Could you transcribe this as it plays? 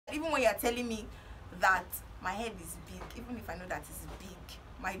Even when you're telling me that my head is big, even if I know that it's big,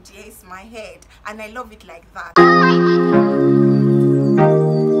 my dear, it's my head, and I love it like that.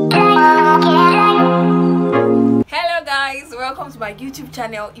 Hello guys, welcome to my YouTube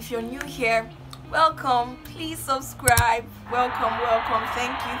channel. If you're new here, welcome. Please subscribe. Welcome.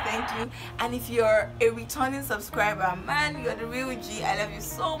 Thank you. And if you're a returning subscriber, man, you're the real G. I love you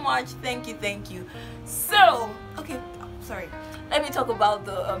so much. Thank you. So okay, sorry, let me talk about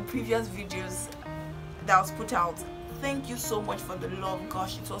the previous videos that was put out. Thank you so much for the love.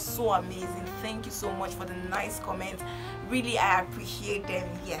 Gosh, it was so amazing. Thank you so much for the nice comments. Really, I appreciate them.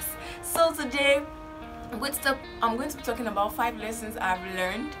 Yes. So today I'm going to be talking about 5 lessons I've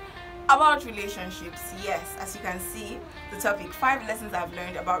learned about relationships. Yes, as you can see, the topic, 5 lessons I've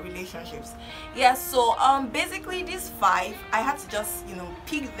learned about relationships. Yes, so basically these 5, I had to just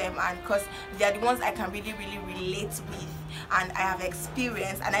pick them, and because they are the ones I can really relate with, and I have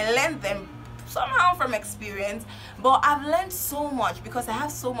experience, and I learned them somehow from experience. But I've learned so much because I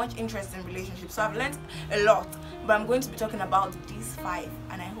have so much interest in relationships, so I've learned a lot. But I'm going to be talking about these 5,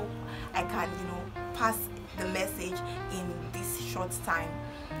 and I hope I can pass the message in this short time.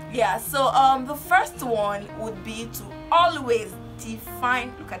 Yeah, so the first one would be to always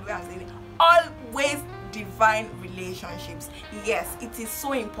define, look at the way I'm saying it, always define relationships. Yes, it is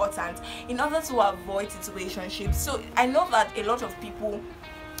so important in order to avoid situationships. So I know that a lot of people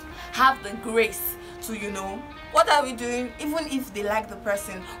have the grace to what are we doing, even if they like the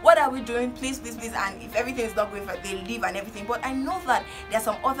person, what are we doing, please, and if everything is not going for, they leave and everything. But I know that there are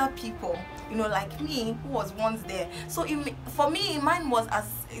some other people like me who was once there. So for me, mine was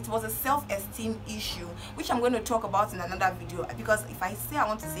it was a self-esteem issue, which I'm going to talk about in another video, because if I say I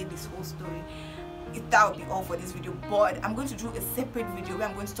want to say this whole story, that would be all for this video. But I'm going to do a separate video where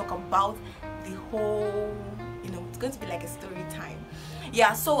I'm going to talk about the whole, it's going to be like a story time.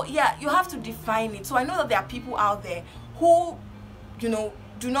 Yeah, so yeah, you have to define it. So I know that there are people out there who do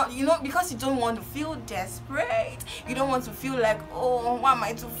not, because you don't want to feel desperate, you don't want to feel like, oh, why am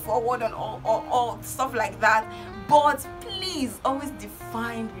I too forward and all stuff like that. But please always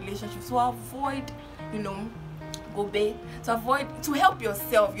define relationships to avoid to help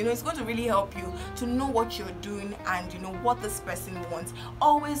yourself. It's going to really help you to know what you're doing and what this person wants.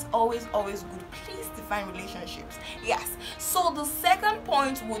 Always good. Please define relationships. Yes. So the second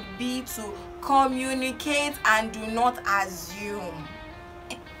point would be to communicate and do not assume.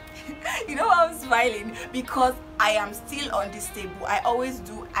 I'm smiling because I am still on this table. I always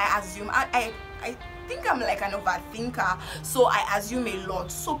do. I assume. I think I'm like an overthinker, so I assume a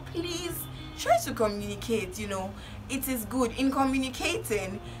lot. So please try to communicate. It is good in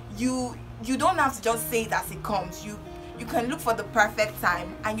communicating. You don't have to just say it as it comes. You can look for the perfect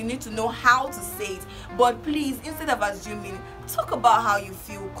time, and you need to know how to say it. But please, instead of assuming, talk about how you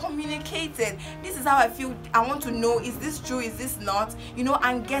feel. Communicate it. This is how I feel. I want to know, is this true, is this not,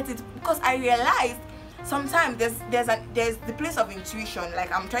 and get it. Because I realized sometimes there's the place of intuition,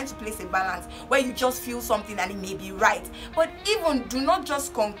 like I'm trying to place a balance where you just feel something and it may be right. But even do not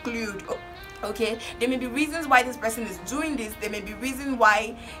just conclude. Okay, there may be reasons why this person is doing this. There may be reasons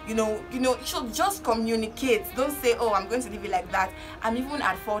why you should just communicate. Don't say, oh, I'm going to leave it like that. I'm even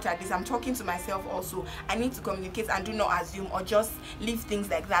at fault at this. I'm talking to myself also. I need to communicate and do not assume or just leave things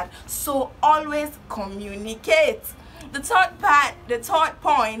like that. So always communicate. The third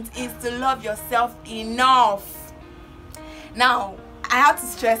point is to love yourself enough. Now, I have to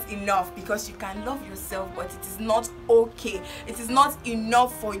stress enough, because you can love yourself, but it is not okay. It is not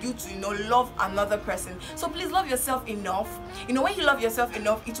enough for you to love another person. So please love yourself enough. When you love yourself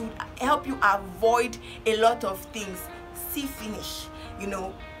enough, it will help you avoid a lot of things. See finish.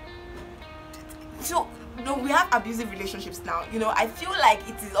 So we have abusive relationships now. I feel like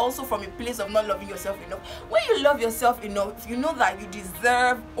it is also from a place of not loving yourself enough. When you love yourself enough, you know that you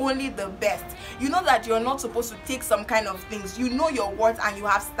deserve only the best. You know that you're not supposed to take some kind of things. You know your worth and you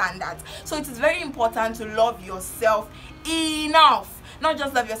have standards. So it is very important to love yourself enough. Not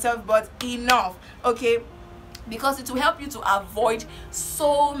just love yourself, but enough. Okay, because it will help you to avoid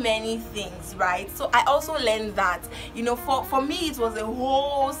so many things, right? So I also learned that for me it was a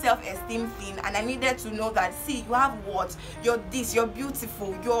whole self-esteem thing, and I needed to know that, see, you have what, you're this, you're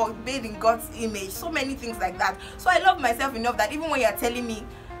beautiful, you're made in God's image, so many things like that. So I love myself enough that even when you're telling me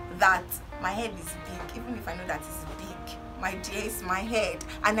that my head is big, even if I know that it's big, my dear, it's my head,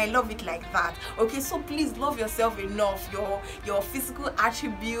 and I love it like that. Okay, so please love yourself enough. Your physical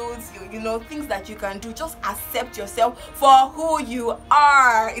attributes, things that you can do. Just accept yourself for who you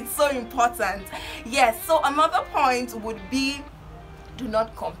are. It's so important. Yes. So another point would be, do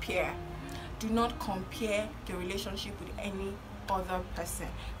not compare. Do not compare your relationship with any other person.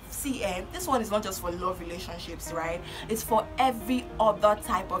 see, this one is not just for love relationships, right? It's for every other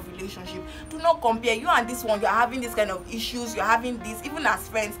type of relationship. Do not compare you and this one. You're having this kind of issues, you're having this, even as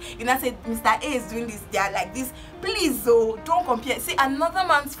friends, you know, say Mr. A is doing this, they are like this. Please, though, don't compare. See, another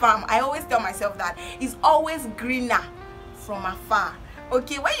man's farm, I always tell myself that, is always greener from afar.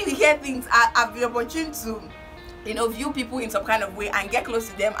 Okay, when you hear things, I've been opportune to, you know, view people in some kind of way and get close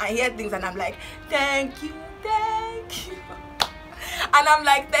to them and hear things, and I'm like, thank you, thank you. And I'm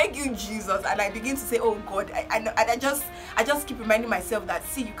like, thank you, Jesus. And I begin to say, oh God, I just keep reminding myself that,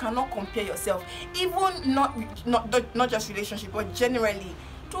 see, you cannot compare yourself, even not just relationship, but generally.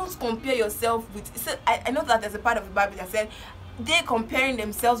 Don't compare yourself with. I know that there's a part of the Bible that said they're comparing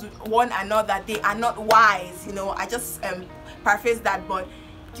themselves with one another, they are not wise. You know, I just paraphrase that, but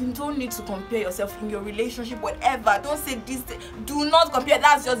you don't need to compare yourself in your relationship, whatever. Don't say this. Do not compare.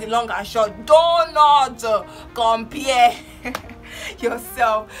 That's just the long and short. Do not compare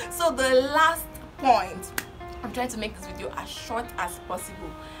yourself. So the last point, I'm trying to make this video as short as possible,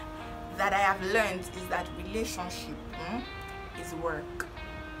 that I have learned is that relationship is work.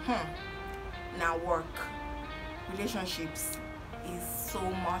 Now work, relationships is so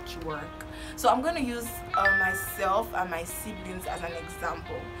much work. So I'm going to use myself and my siblings as an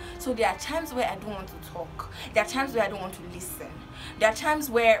example. So there are times where I don't want to talk. There are times where I don't want to listen. There are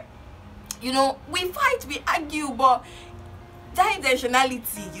times where, you know, we fight, we argue, but that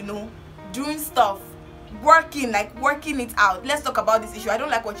intentionality, you know, doing stuff, working it out. Let's talk about this issue. I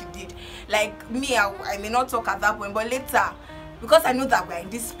don't like what you did. Like me, I may not talk at that point, but later, because I know that we're in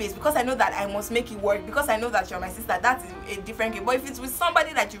this space, because I know that I must make it work, because I know that you're my sister, that is a different game. But if it's with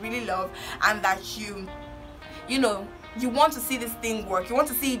somebody that you really love and that you know, you want to see this thing work, you want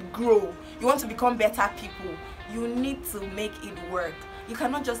to see it grow, you want to become better people, you need to make it work. You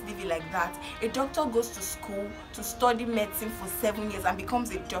cannot just leave it like that. A doctor goes to school to study medicine for 7 years and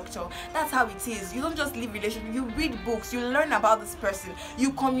becomes a doctor. That's how it is. You don't just leave relationship. You read books, you learn about this person,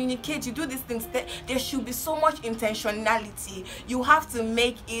 you communicate, you do these things. There should be so much intentionality. You have to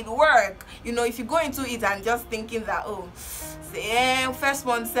make it work. You know, if you go into it and just thinking that, oh, say, first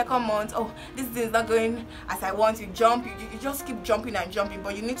month, second month, oh, this thing is not going as I want, you jump, you just keep jumping and jumping,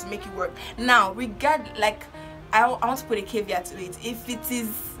 but you need to make it work. Now, I want to put a caveat to it. If it is,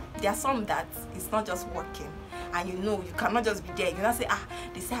 there are some that it's not just working, and you know you cannot just be there. You cannot say,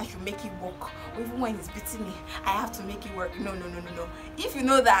 they say I should make it work, or even when it's beating me, I have to make it work. No. If you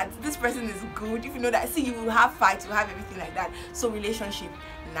know that this person is good, if you know that, see, you will have fights, you will have everything like that. So relationship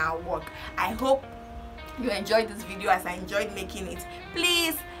now work. I hope you enjoyed this video as I enjoyed making it.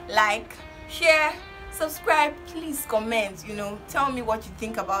 Please like, share, subscribe, please comment, you know, tell me what you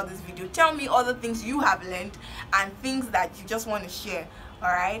think about this video, tell me other things you have learned and things that you just want to share. All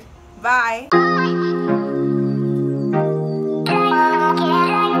right, bye.